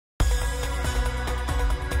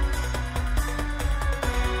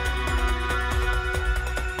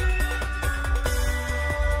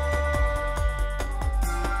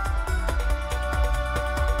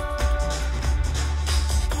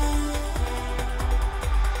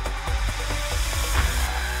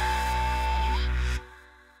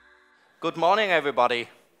Good morning, everybody.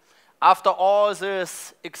 After all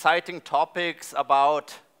these exciting topics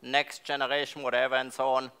about next generation, whatever, and so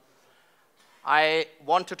on, I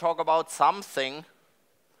want to talk about something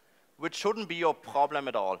which shouldn't be your problem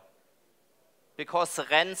at all. Because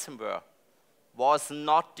ransomware was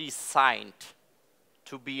not designed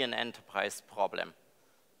to be an enterprise problem.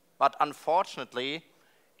 But unfortunately,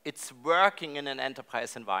 it's working in an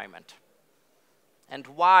enterprise environment. And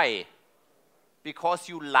why? Because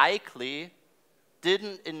you likely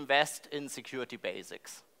didn't invest in security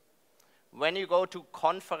basics. When you go to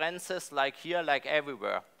conferences like here, like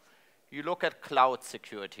everywhere, you look at cloud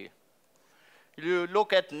security. You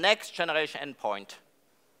look at next generation endpoint.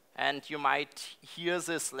 And you might hear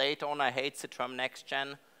this later on. I hate the term next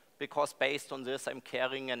gen, because based on this, I'm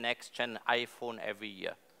carrying a next gen iPhone every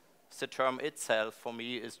year. The term itself, for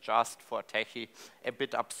me, is just for techie a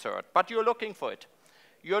bit absurd. But you're looking for it.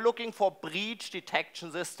 You're looking for breach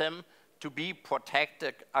detection system to be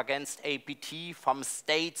protected against APT from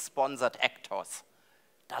state-sponsored actors.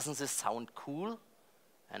 Doesn't this sound cool?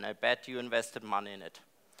 And I bet you invested money in it.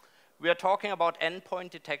 We are talking about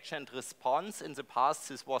endpoint detection and response. In the past,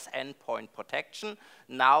 this was endpoint protection.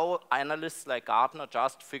 Now, analysts like Gartner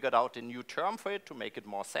just figured out a new term for it to make it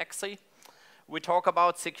more sexy. We talk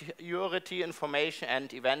about security, information,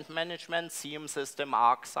 and event management, SIEM system,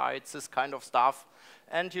 ArcSight, this kind of stuff.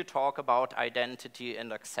 And you talk about identity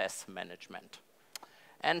and access management.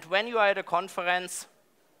 And when you are at a conference,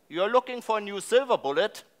 you're looking for a new silver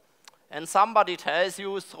bullet, and somebody tells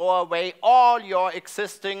you, throw away all your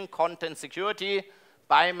existing content security,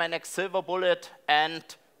 buy my next silver bullet, and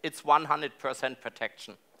it's 100%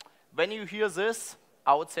 protection. When you hear this,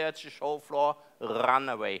 out there at the show floor, run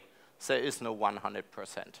away. There is no 100%.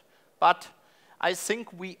 But I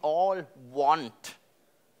think we all want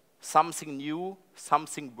something new,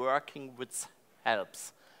 something working which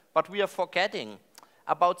helps. But we are forgetting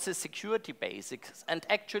about the security basics, and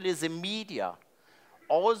actually the media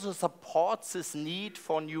also supports this need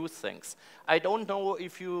for new things. I don't know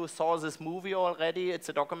if you saw this movie already. It's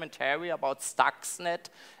a documentary about Stuxnet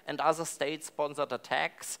and other state-sponsored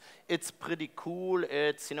attacks. It's pretty cool.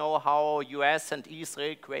 It's, you know, how US and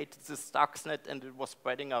Israel created this Stuxnet and it was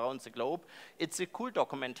spreading around the globe. It's a cool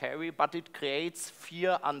documentary, but it creates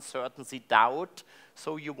fear, uncertainty, doubt.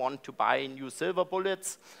 So you want to buy new silver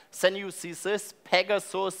bullets. Then you see this,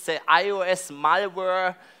 Pegasus, the iOS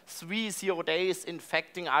malware, 30 days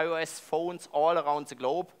infecting iOS phones all around the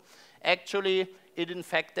globe. Actually, it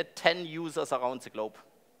infected 10 users around the globe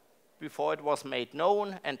before it was made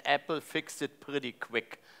known, and Apple fixed it pretty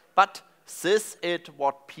quick. But this is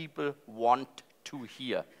what people want to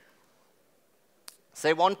hear.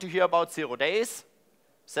 They want to hear about 0 days.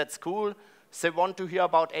 That's cool. They want to hear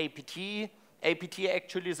about APT. APT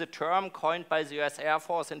actually is a term coined by the US Air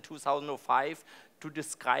Force in 2005 to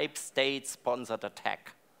describe state-sponsored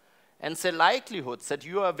attack. And the likelihood that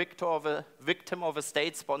you are a victim of a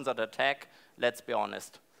state-sponsored attack, let's be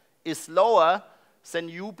honest, is lower than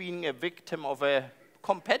you being a victim of a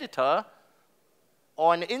competitor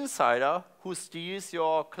or an insider who steals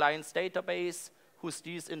your client's database, who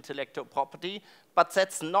steals intellectual property. But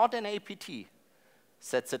that's not an APT.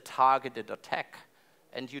 That's a targeted attack.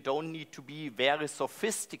 And you don't need to be very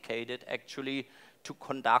sophisticated, actually, to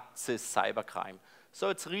conduct this cybercrime. So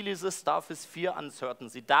it's really this stuff is fear,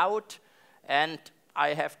 uncertainty, doubt. And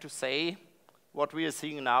I have to say, what we are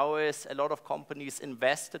seeing now is a lot of companies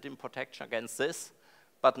invested in protection against this,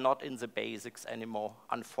 but not in the basics anymore,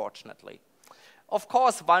 unfortunately. Of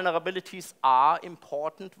course, vulnerabilities are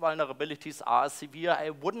important. Vulnerabilities are severe. I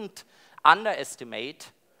wouldn't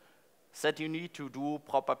underestimate that you need to do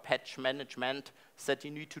proper patch management, that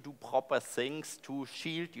you need to do proper things to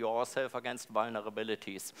shield yourself against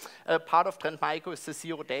vulnerabilities. Part of Trend Micro is the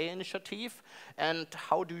 0-day initiative. And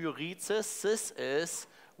how do you read this? This is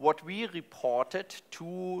what we reported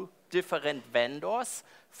to different vendors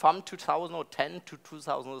from 2010 to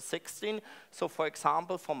 2016. So for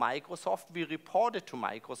example, for Microsoft, we reported to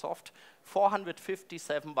Microsoft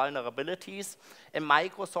 457 vulnerabilities, and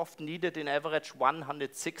Microsoft needed in average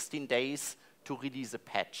 116 days to release a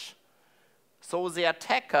patch. So the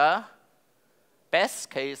attacker, best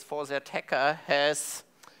case for the attacker, has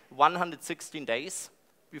 116 days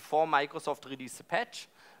before Microsoft releases a patch.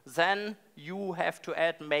 Then you have to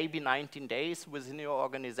add maybe 19 days within your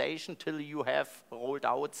organization till you have rolled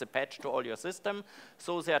out the patch to all your system.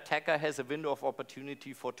 So the attacker has a window of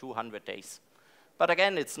opportunity for 200 days. But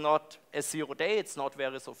again, it's not a 0 day, it's not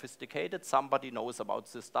very sophisticated. Somebody knows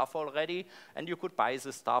about this stuff already, and you could buy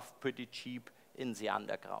this stuff pretty cheap in the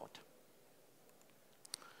underground.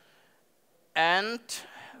 And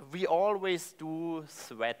we always do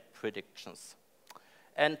threat predictions.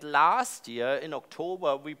 And last year, in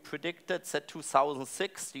October, we predicted that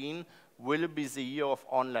 2016 will be the year of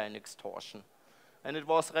online extortion. And it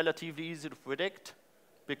was relatively easy to predict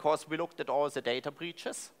because we looked at all the data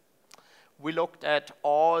breaches. We looked at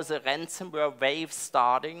all the ransomware waves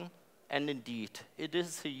starting, and indeed, it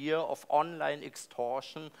is a year of online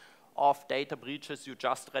extortion of data breaches. You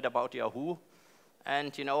just read about Yahoo,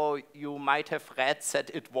 and you might have read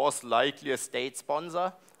that it was likely a state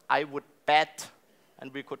sponsor. I would bet,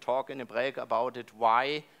 and we could talk in a break about it,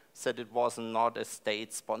 why that it was not a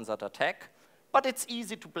state-sponsored attack. But it's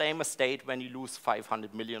easy to blame a state when you lose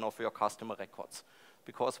 500 million of your customer records,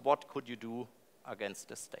 because what could you do against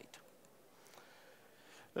the state?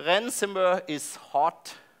 Ransomware is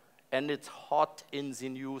hot, and it's hot in the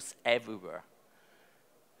news everywhere.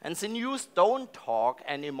 And the news don't talk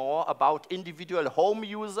anymore about individual home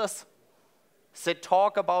users. They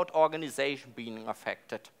talk about organizations being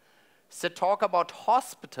affected. They talk about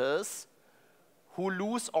hospitals who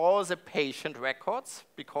lose all the patient records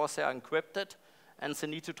because they are encrypted, and they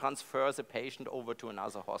need to transfer the patient over to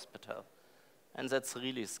another hospital. And that's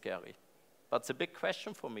really scary. But the big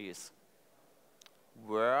question for me is,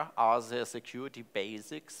 where are the security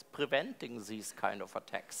basics preventing these kind of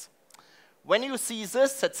attacks? When you see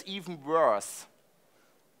this, that's even worse.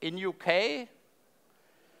 In UK,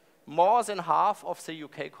 more than half of the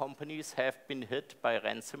UK companies have been hit by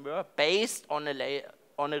ransomware based on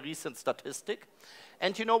a recent statistic.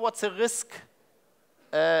 And you know what the risk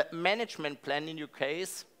management plan in UK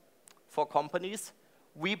is for companies?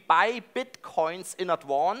 We buy bitcoins in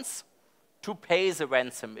advance to pay the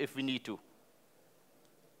ransom if we need to.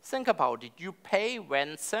 Think about it. You pay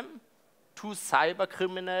ransom to cyber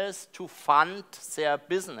criminals to fund their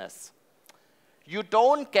business. You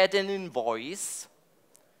don't get an invoice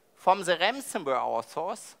from the ransomware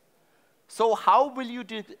authors, so how will you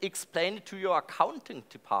explain it to your accounting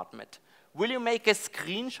department? Will you make a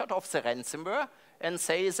screenshot of the ransomware and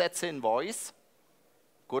say that's the invoice?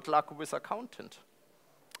 Good luck with accountant.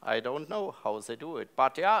 I don't know how they do it,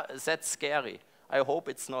 but yeah, that's scary. I hope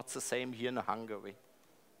it's not the same here in Hungary.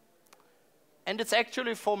 And it's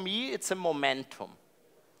actually, for me, it's a momentum.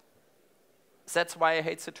 That's why I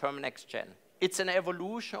hate the term next gen. It's an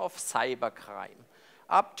evolution of cybercrime.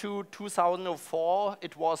 Up to 2004,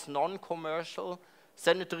 it was non-commercial.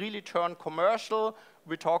 Then it really turned commercial.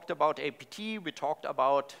 We talked about APT, we talked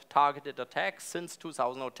about targeted attacks since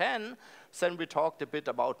 2010. Then we talked a bit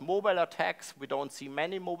about mobile attacks. We don't see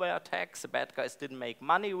many mobile attacks. The bad guys didn't make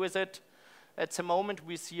money with it. At the moment,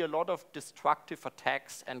 we see a lot of destructive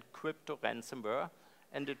attacks and crypto ransomware,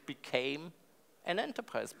 and it became an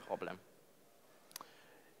enterprise problem.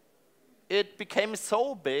 It became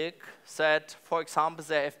so big that, for example,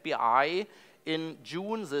 the FBI in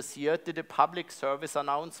June this year did a public service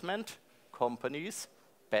announcement. Companies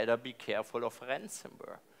better be careful of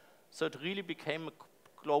ransomware. So it really became a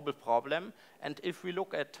global problem. And if we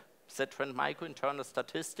look at the Trend Micro internal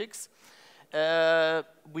statistics,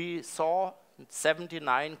 we saw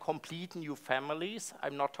 79 complete new families.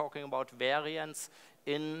 I'm not talking about variants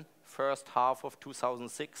in first half of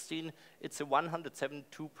 2016. It's a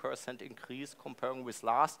 172% increase comparing with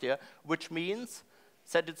last year, which means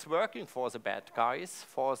that it's working for the bad guys,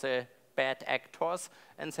 for the bad actors,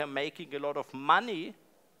 and they're making a lot of money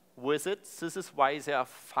with it. This is why they are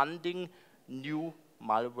funding new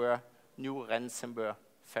malware, new ransomware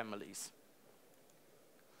families.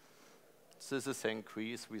 This is the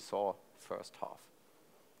increase we saw first half.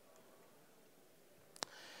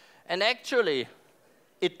 And actually,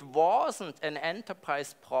 it wasn't an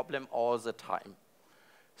enterprise problem all the time.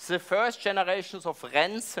 The first generations of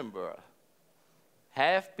ransomware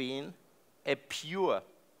have been a pure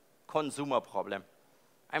consumer problem.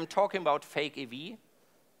 I'm talking about fake EV,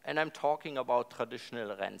 and I'm talking about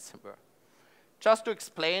traditional ransomware. Just to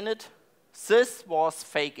explain it, this was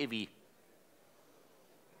fake EV.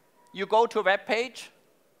 You go to a web page,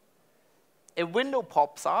 a window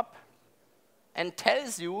pops up and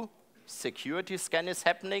tells you security scan is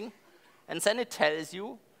happening, and then it tells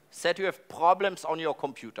you that you have problems on your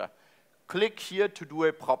computer. Click here to do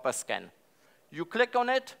a proper scan. You click on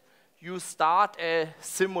it, you start a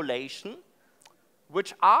simulation,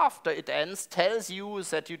 which after it ends tells you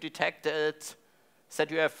that you detected that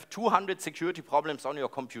you have 200 security problems on your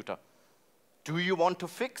computer. Do you want to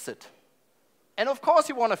fix it? And of course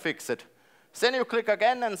you want to fix it. Then you click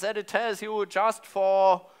again, and then it tells you just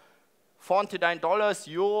for $49,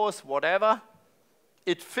 euros, whatever.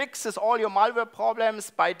 It fixes all your malware problems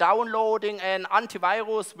by downloading an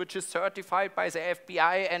antivirus which is certified by the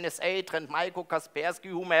FBI, NSA, Trend Micro, Kaspersky,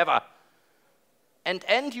 whomever. And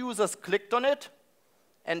end users clicked on it,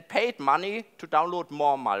 and paid money to download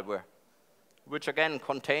more malware, which again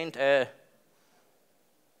contained a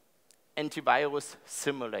antivirus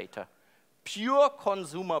simulator. Pure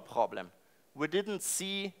consumer problem. We didn't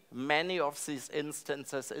see many of these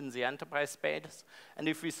instances in the enterprise space, and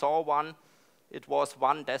if we saw one, it was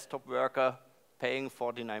one desktop worker paying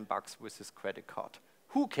 $49 with his credit card.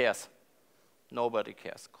 Who cares? Nobody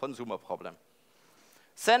cares. Consumer problem.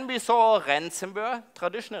 Then we saw ransomware,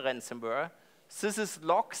 traditional ransomware. This is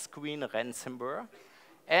lock screen ransomware,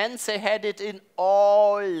 and they had it in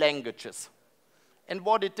all languages. And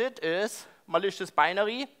what it did is malicious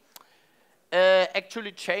binary,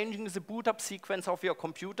 actually changing the boot up sequence of your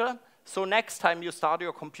computer. So next time you start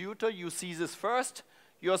your computer, you see this first.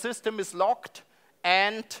 Your system is locked,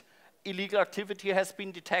 and illegal activity has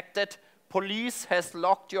been detected. Police has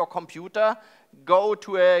locked your computer. Go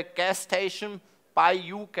to a gas station, buy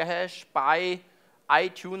Ucash, buy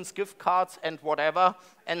iTunes gift cards and whatever,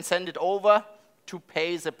 and send it over to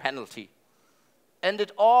pay the penalty. And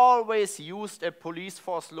it always used a police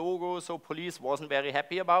force logo, so police wasn't very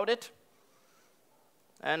happy about it.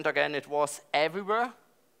 And again, it was everywhere.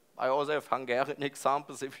 I also have Hungarian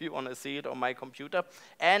examples if you want to see it on my computer.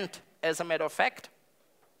 And as a matter of fact,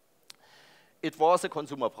 it was a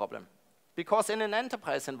consumer problem. Because in an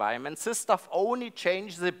enterprise environment, this stuff only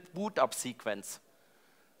changes the boot up sequence.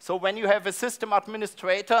 So when you have a system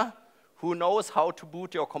administrator who knows how to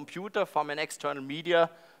boot your computer from an external media,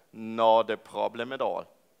 not a problem at all.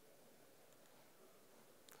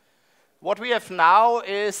 What we have now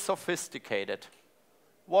is sophisticated.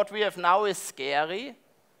 What we have now is scary.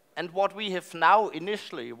 And what we have now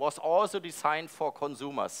initially was also designed for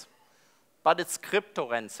consumers. But it's crypto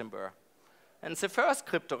ransomware. And the first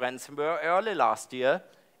crypto ransomware early last year,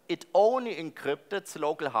 it only encrypted the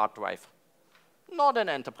local hard drive. Not an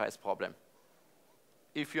enterprise problem.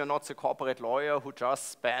 If you're not the corporate lawyer who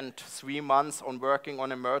just spent 3 months on working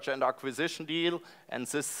on a merger and acquisition deal, and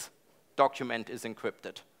this document is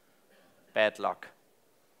encrypted. Bad luck.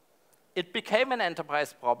 It became an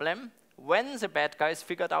enterprise problem when the bad guys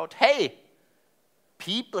figured out, hey,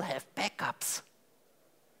 people have backups.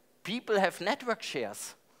 People have network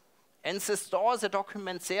shares. And they store the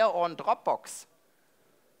documents there on Dropbox.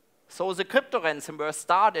 So the crypto ransomware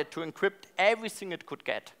started to encrypt everything it could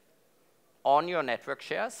get on your network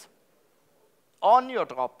shares, on your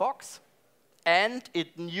Dropbox, and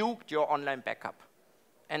it nuked your online backup.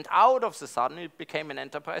 And out of the sudden, it became an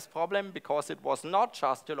enterprise problem because it was not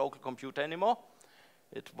just your local computer anymore.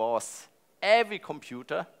 It was every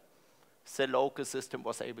computer the local system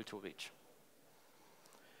was able to reach.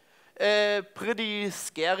 A pretty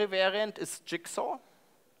scary variant is Jigsaw.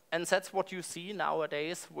 And that's what you see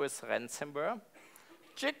nowadays with ransomware.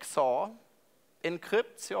 Jigsaw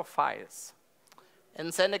encrypts your files.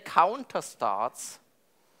 And then a counter starts.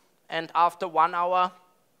 And after 1 hour,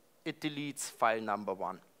 it deletes file number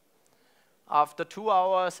 1. After 2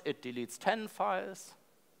 hours, it deletes 10 files.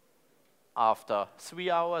 After 3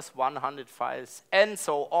 hours, 100 files. And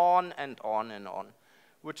so on and on and on.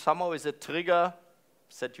 Which somehow is a trigger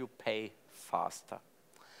that you pay faster.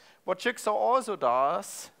 What Jigsaw also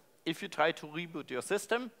does, if you try to reboot your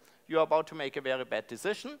system, you're about to make a very bad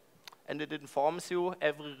decision, and it informs you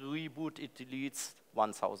every reboot it deletes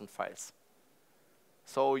 1,000 files.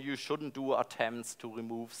 So you shouldn't do attempts to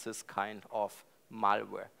remove this kind of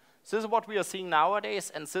malware. This is what we are seeing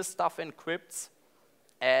nowadays, and this stuff encrypts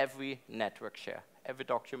every network share, every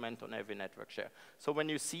document on every network share. So when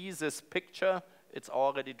you see this picture, it's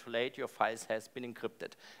already too late, your files has been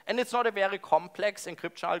encrypted. And it's not a very complex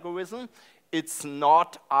encryption algorithm. It's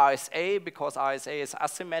not RSA, because RSA is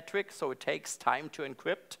asymmetric, so it takes time to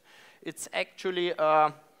encrypt. It's actually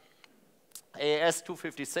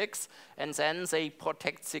AES-256, and then they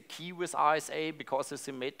protect the key with RSA because the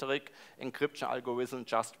symmetric encryption algorithm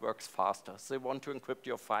just works faster. They want to encrypt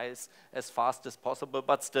your files as fast as possible,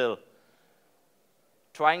 but still,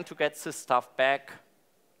 trying to get this stuff back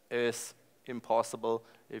is impossible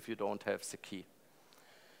if you don't have the key.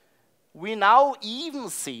 We now even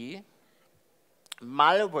see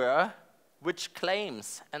malware which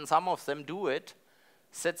claims, and some of them do it,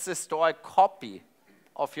 that they store a copy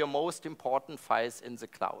of your most important files in the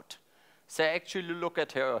cloud. They actually look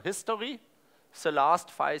at your history, the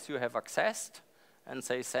last files you have accessed, and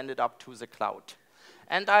they send it up to the cloud.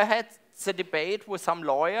 And I had the debate with some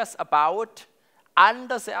lawyers about,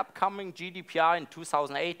 under the upcoming GDPR in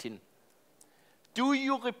 2018, do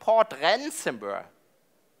you report ransomware,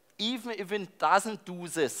 even if it doesn't do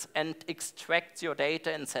this and extracts your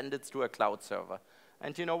data and send it to a cloud server?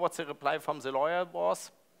 And you know what the reply from the lawyer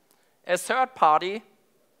was? A third party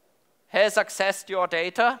has accessed your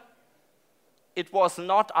data, it was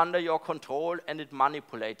not under your control and it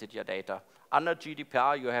manipulated your data. Under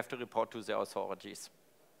GDPR, you have to report to the authorities.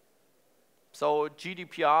 So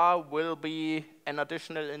GDPR will be an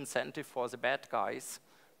additional incentive for the bad guys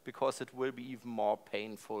because it will be even more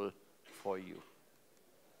painful for you.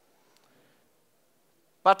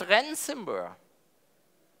 But ransomware,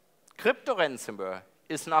 crypto ransomware,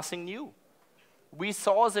 is nothing new. We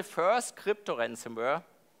saw the first crypto ransomware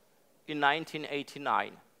in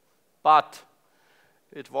 1989, but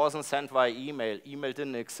it wasn't sent via email. Email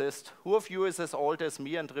didn't exist. Who of you is as old as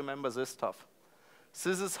me and remember this stuff?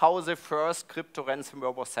 This is how the first crypto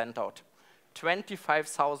ransomware was sent out.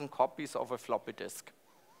 25,000 copies of a floppy disk.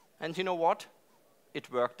 And you know what?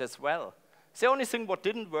 It worked as well. The only thing what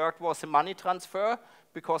didn't work was the money transfer,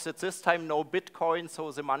 because at this time no Bitcoin,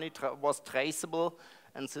 so the money was traceable,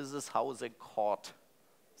 and this is how they caught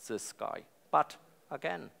this guy. But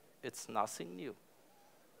again, it's nothing new.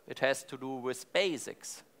 It has to do with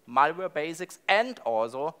basics, malware basics, and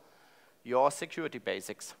also your security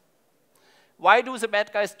basics. Why do the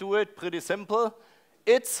bad guys do it? Pretty simple.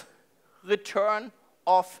 It's return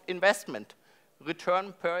of investment,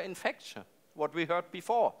 return per infection, what we heard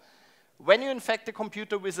before. When you infect a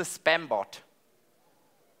computer with a spam bot,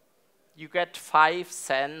 you get 5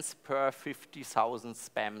 cents per 50,000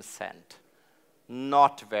 spam sent.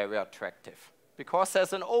 Not very attractive, because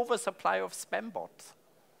there's an oversupply of spam bots.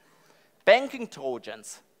 Banking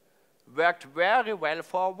Trojans worked very well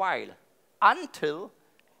for a while, until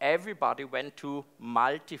everybody went to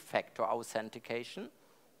multi-factor authentication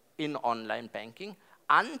in online banking,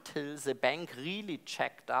 until the bank really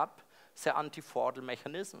checked up the anti-fraud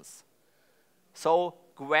mechanisms. So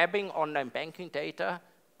grabbing online banking data,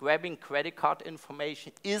 grabbing credit card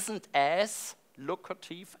information isn't as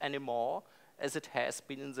lucrative anymore as it has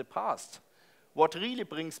been in the past. What really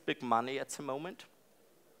brings big money at the moment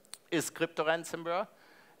is crypto ransomware,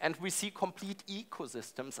 and we see complete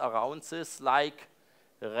ecosystems around this, like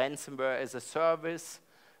ransomware as a service,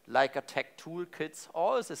 like attack toolkits,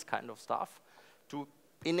 all this kind of stuff, to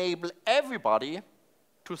enable everybody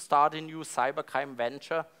to start a new cybercrime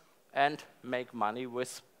venture and make money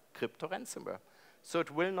with crypto ransomware. So it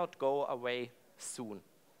will not go away soon,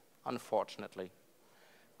 unfortunately.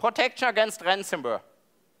 Protection against ransomware.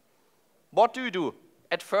 What do?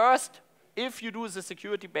 At first, if you do the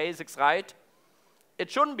security basics right, it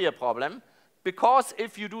shouldn't be a problem, because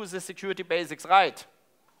if you do the security basics right,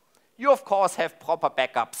 you of course have proper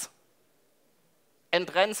backups. And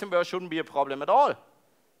ransomware shouldn't be a problem at all,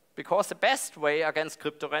 because the best way against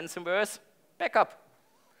crypto ransomware is backup.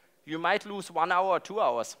 You might lose 1 hour or 2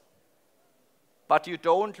 hours, but you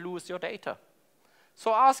don't lose your data.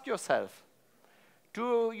 So ask yourself,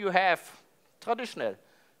 do you have traditional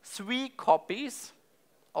 3 copies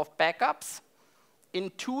of backups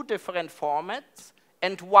in 2 different formats,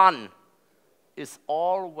 and 1 is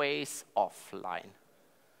always offline?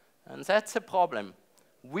 And that's a problem.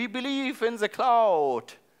 We believe in the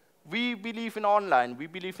cloud. We believe in online. We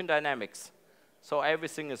believe in dynamics. So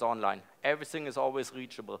everything is online. Everything is always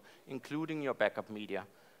reachable, including your backup media.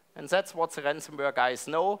 And that's what the ransomware guys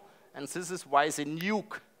know, and this is why they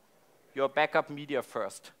nuke your backup media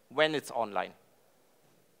first, when it's online.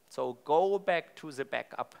 So go back to the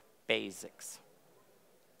backup basics.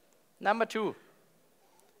 Number 2,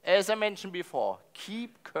 as I mentioned before,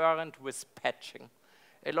 keep current with patching.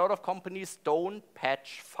 A lot of companies don't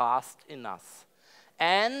patch fast enough.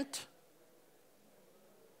 And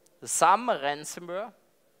some ransomware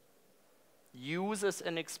uses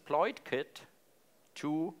an exploit kit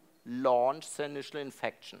to launch the initial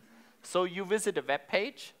infection. So you visit a web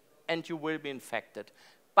page and you will be infected.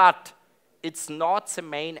 But it's not the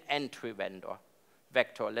main entry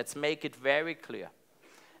vector. Let's make it very clear.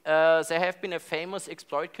 There have been a famous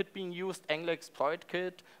exploit kit being used, Angler exploit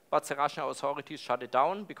kit, but the Russian authorities shut it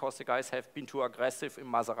down because the guys have been too aggressive in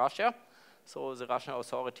Mother Russia. So the Russian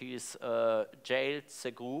authorities jailed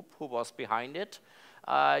the group who was behind it.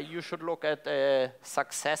 You should look at a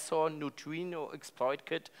successor Neutrino exploit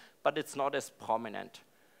kit, but it's not as prominent.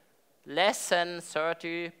 Less than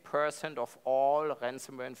 30% of all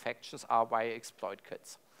ransomware infections are via exploit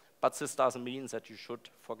kits. But this doesn't mean that you should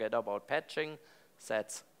forget about patching.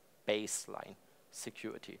 That's baseline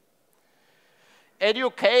security.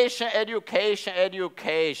 Education, education,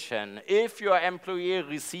 education. If your employee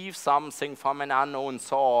receives something from an unknown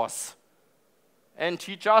source, and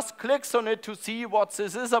he just clicks on it to see what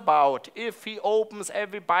this is about, if he opens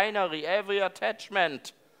every binary, every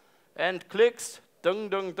attachment, and clicks, dung,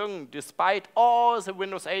 dung, dung, despite all the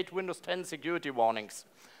Windows 8, Windows 10 security warnings,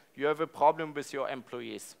 you have a problem with your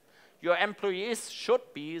employees. Your employees should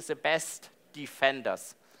be the best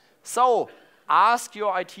defenders. So ask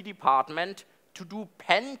your IT department to do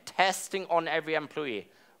pen testing on every employee.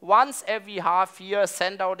 Once every half year,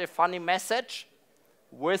 send out a funny message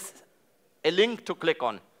with a link to click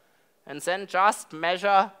on. And then just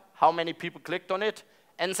measure how many people clicked on it.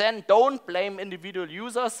 And then don't blame individual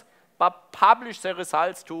users, but publish the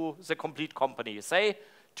results to the complete company. Say,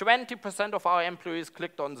 20% of our employees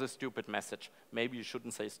clicked on this stupid message. Maybe you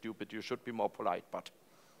shouldn't say stupid, you should be more polite, but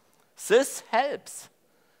this helps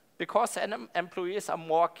because employees are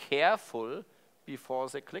more careful before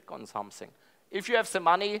they click on something. If you have the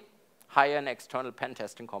money, hire an external pen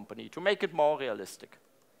testing company to make it more realistic.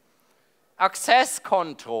 Access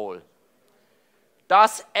control.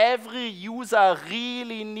 Does every user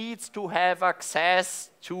really needs to have access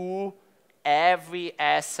to every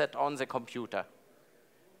asset on the computer?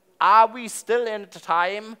 Are we still in a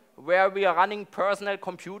time where we are running personal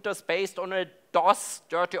computers based on a DOS,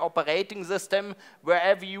 dirty operating system, where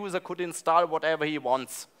every user could install whatever he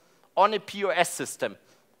wants, on a POS system,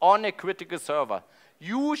 on a critical server?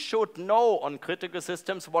 You should know on critical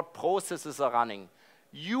systems what processes are running.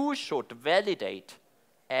 You should validate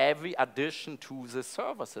every addition to the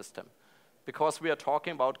server system, because we are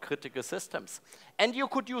talking about critical systems. And you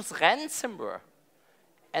could use ransomware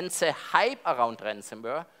and the hype around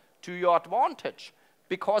ransomware to your advantage,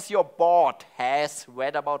 because your board has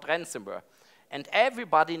read about ransomware. And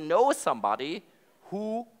everybody knows somebody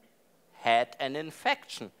who had an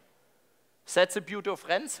infection. That's the beauty of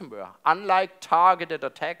ransomware. Unlike targeted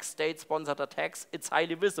attacks, state-sponsored attacks, it's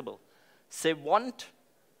highly visible. They want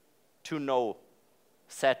to know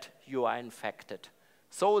that you are infected.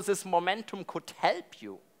 So this momentum could help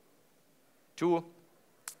you to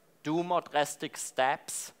do more drastic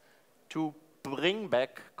steps to bring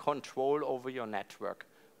back control over your network,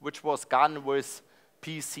 which was gone with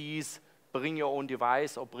PCs, bring your own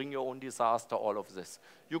device or bring your own disaster, all of this.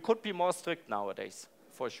 You could be more strict nowadays,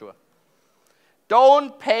 for sure.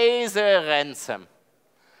 Don't pay the ransom.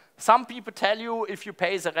 Some people tell you if you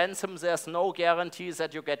pay the ransom, there's no guarantee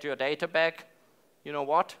that you get your data back. You know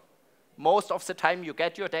what? Most of the time you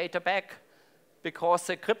get your data back, because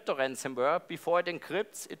the crypto ransomware, before it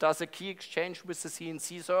encrypts, it does a key exchange with the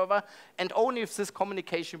CNC server, and only if this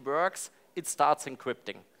communication works, it starts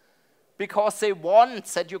encrypting. Because they want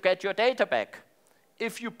that you get your data back.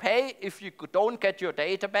 If you don't get your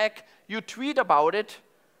data back, you tweet about it,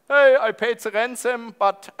 hey, I paid the ransom,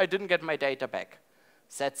 but I didn't get my data back.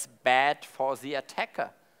 That's bad for the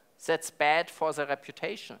attacker. That's bad for the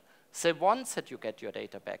reputation. They want that you get your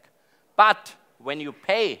data back. But when you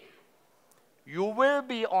pay, you will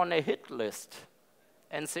be on a hit list,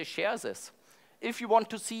 and they share this. If you want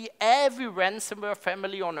to see every ransomware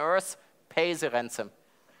family on Earth, pay the ransom.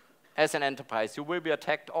 As an enterprise, you will be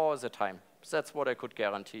attacked all the time. That's what I could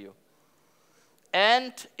guarantee you.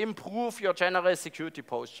 And improve your general security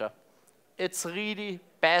posture. It's really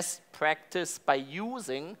best practice by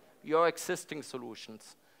using your existing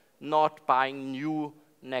solutions, not buying new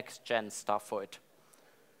next-gen stuff for it.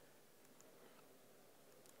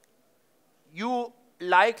 You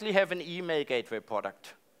likely have an email gateway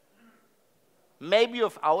product. Maybe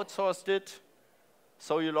you've outsourced it,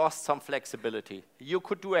 so you lost some flexibility. You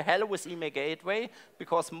could do a hell with email gateway,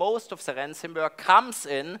 because most of the ransomware comes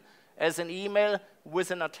in as an email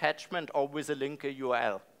with an attachment or with a link, a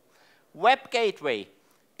URL. Web gateway,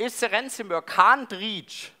 if the ransomware can't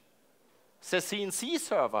reach the CNC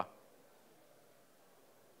server,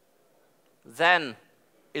 then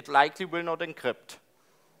it likely will not encrypt.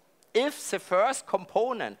 If the first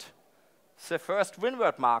component, the first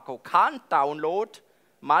WinWord Marco, can't download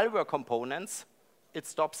malware components, it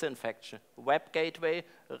stops the infection. Web gateway,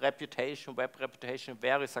 reputation, web reputation,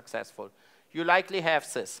 very successful. You likely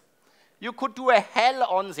have this. You could do a hell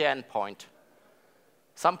on the endpoint.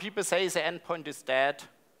 Some people say the endpoint is dead.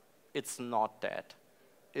 It's not dead.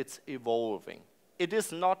 It's evolving. It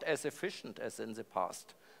is not as efficient as in the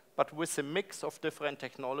past. But with a mix of different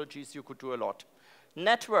technologies, you could do a lot.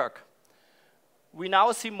 Network. We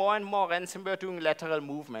now see more and more ransomware doing lateral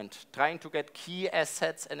movement, trying to get key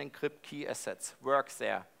assets and encrypt key assets. Works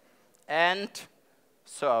there. And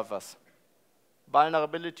servers.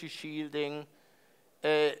 Vulnerability shielding,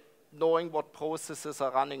 knowing what processes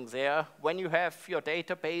are running there. When you have your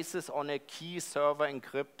databases on a key server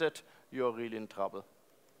encrypted, you're really in trouble.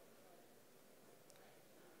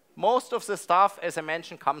 Most of the stuff, as I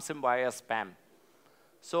mentioned, comes in via spam.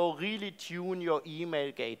 So really tune your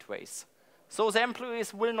email gateways. So the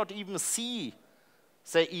employees will not even see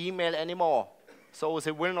the email anymore. So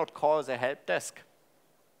they will not call the help desk.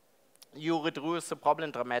 You reduce the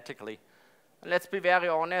problem dramatically. Let's be very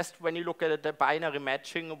honest, when you look at the binary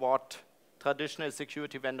matching, what traditional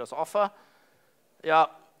security vendors offer, Yeah,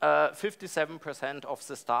 57% of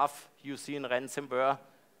the stuff you see in ransomware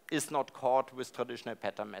is not caught with traditional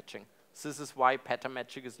pattern matching. This is why pattern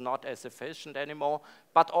matching is not as efficient anymore,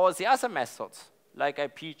 but all the other methods, like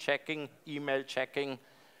IP checking, email checking,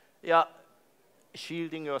 yeah,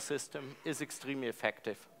 shielding your system is extremely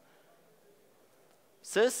effective.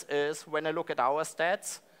 This is, when I look at our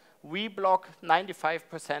stats, we block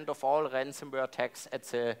 95% of all ransomware attacks at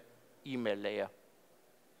the email layer.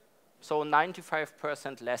 So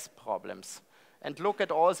 95% less problems. And look at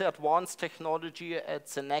all the advanced technology at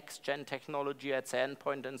the next-gen technology at the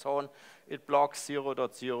endpoint and so on. It blocks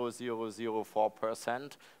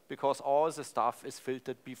 0.0004% because all the stuff is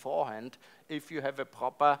filtered beforehand if you have a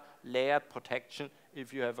proper layered protection,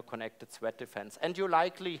 if you have a connected threat defense. And you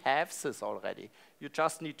likely have this already. You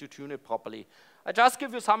just need to tune it properly. I just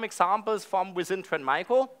give you some examples from within Trend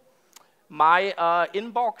Micro. My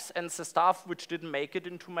inbox and the stuff which didn't make it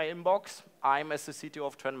into my inbox, I'm as the CTO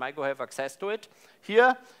of Trend Micro have access to it.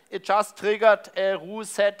 Here, it just triggered a rule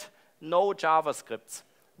set, no JavaScripts.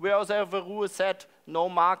 We also have a rule set, no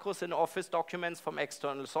macros in Office documents from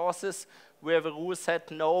external sources. We have a rule set,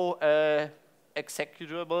 no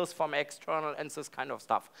executables from external and this kind of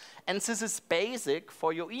stuff. And this is basic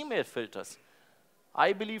for your email filters.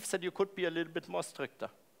 I believe that you could be a little bit more stricter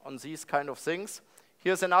on these kind of things.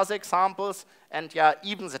 Here's another example, and yeah,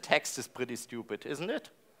 even the text is pretty stupid, isn't it?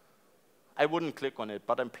 I wouldn't click on it,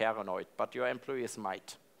 but I'm paranoid, but your employees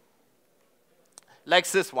might. Like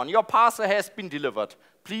this one, your parcel has been delivered.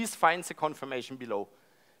 Please find the confirmation below.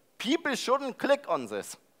 People shouldn't click on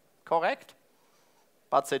this, correct?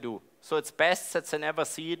 But they do. So it's best that they never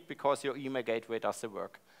see it because your email gateway doesn't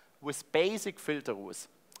work. With basic filter rules.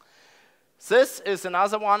 This is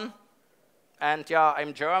another one. And yeah,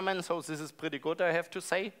 I'm German, so this is pretty good, I have to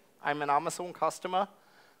say. I'm an Amazon customer.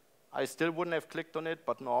 I still wouldn't have clicked on it,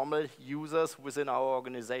 but normal users within our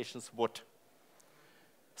organizations would.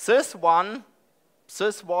 This one,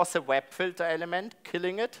 this was a web filter element,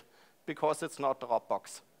 killing it, because it's not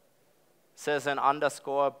Dropbox. There's an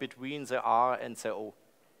underscore between the R and the O.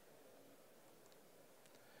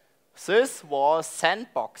 This was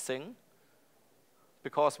sandboxing,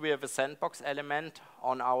 because we have a sandbox element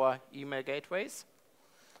on our email gateways.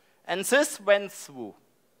 And this went through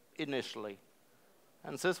initially.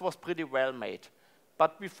 And this was pretty well made.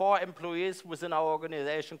 But before employees within our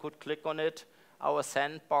organization could click on it, our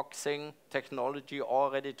sandboxing technology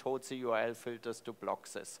already told the URL filters to block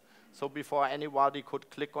this. So before anybody could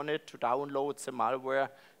click on it to download the malware,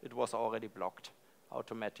 it was already blocked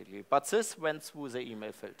automatically. But this went through the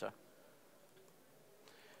email filter.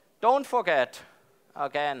 Don't forget,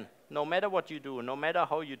 again, no matter what you do, no matter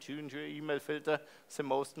how you tune your email filter, the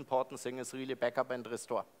most important thing is really backup and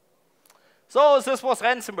restore. So this was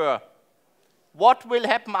ransomware. What will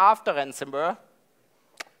happen after ransomware?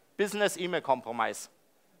 Business email compromise.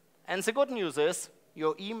 And the good news is,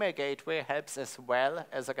 your email gateway helps as well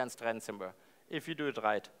as against ransomware, if you do it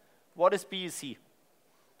right. What is BEC?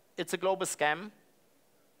 It's a global scam,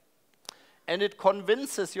 and it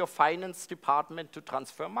convinces your finance department to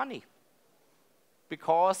transfer money,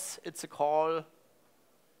 because it's a call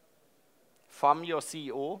from your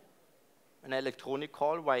CEO, an electronic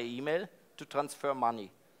call via email, to transfer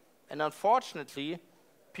money. And unfortunately,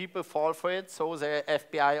 people fall for it, so the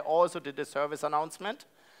FBI also did a service announcement.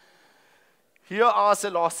 Here are the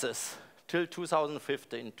losses till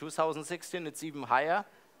 2015. 2016, it's even higher,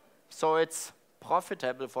 so it's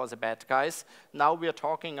profitable for the bad guys. Now we are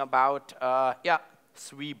talking about,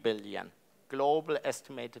 3 billion. Global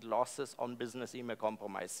estimated losses on business email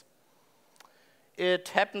compromise. It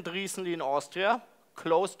happened recently in Austria,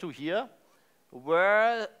 close to here,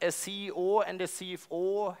 where a CEO and a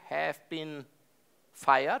CFO have been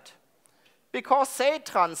fired because they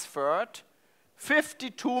transferred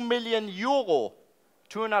 52 million euro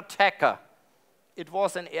to an attacker. It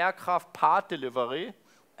was an aircraft part delivery,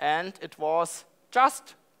 and it was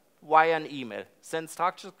just via an email. The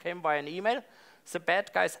instructions came via an email. The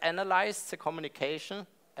bad guys analyzed the communication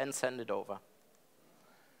and sent it over.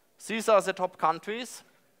 These are the top countries.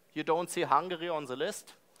 You don't see Hungary on the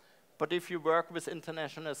list. But if you work with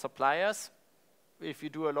international suppliers, if you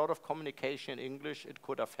do a lot of communication in English, it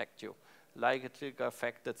could affect you, like it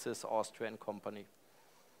affected this Austrian company.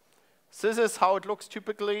 This is how it looks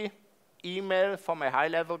typically. Email from a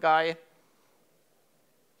high-level guy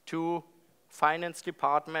to finance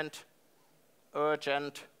department,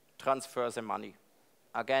 urgent, transfer the money.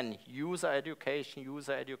 Again, user education,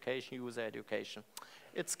 user education, user education.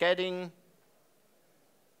 It's getting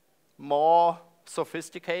more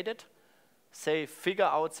sophisticated. They figure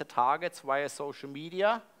out the targets via social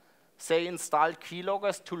media. they installed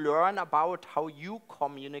keyloggers to learn about how you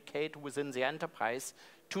communicate within the enterprise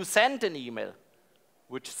to send an email,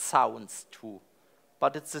 which sounds true.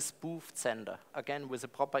 But it's a spoofed sender. Again, with a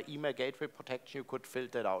proper email gateway protection, you could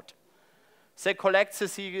filter it out. They collect the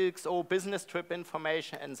CXO business trip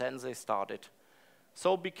information, and then they start it.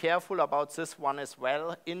 So be careful about this one as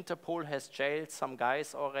well. Interpol has jailed some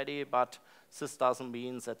guys already, but this doesn't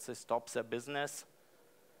mean that they stop their business.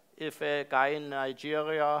 If a guy in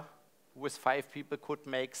Nigeria with 5 people could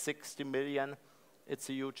make 60 million, it's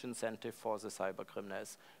a huge incentive for the cyber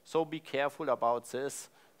criminals. So be careful about this.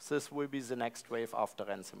 This will be the next wave after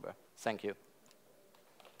ransomware. Thank you.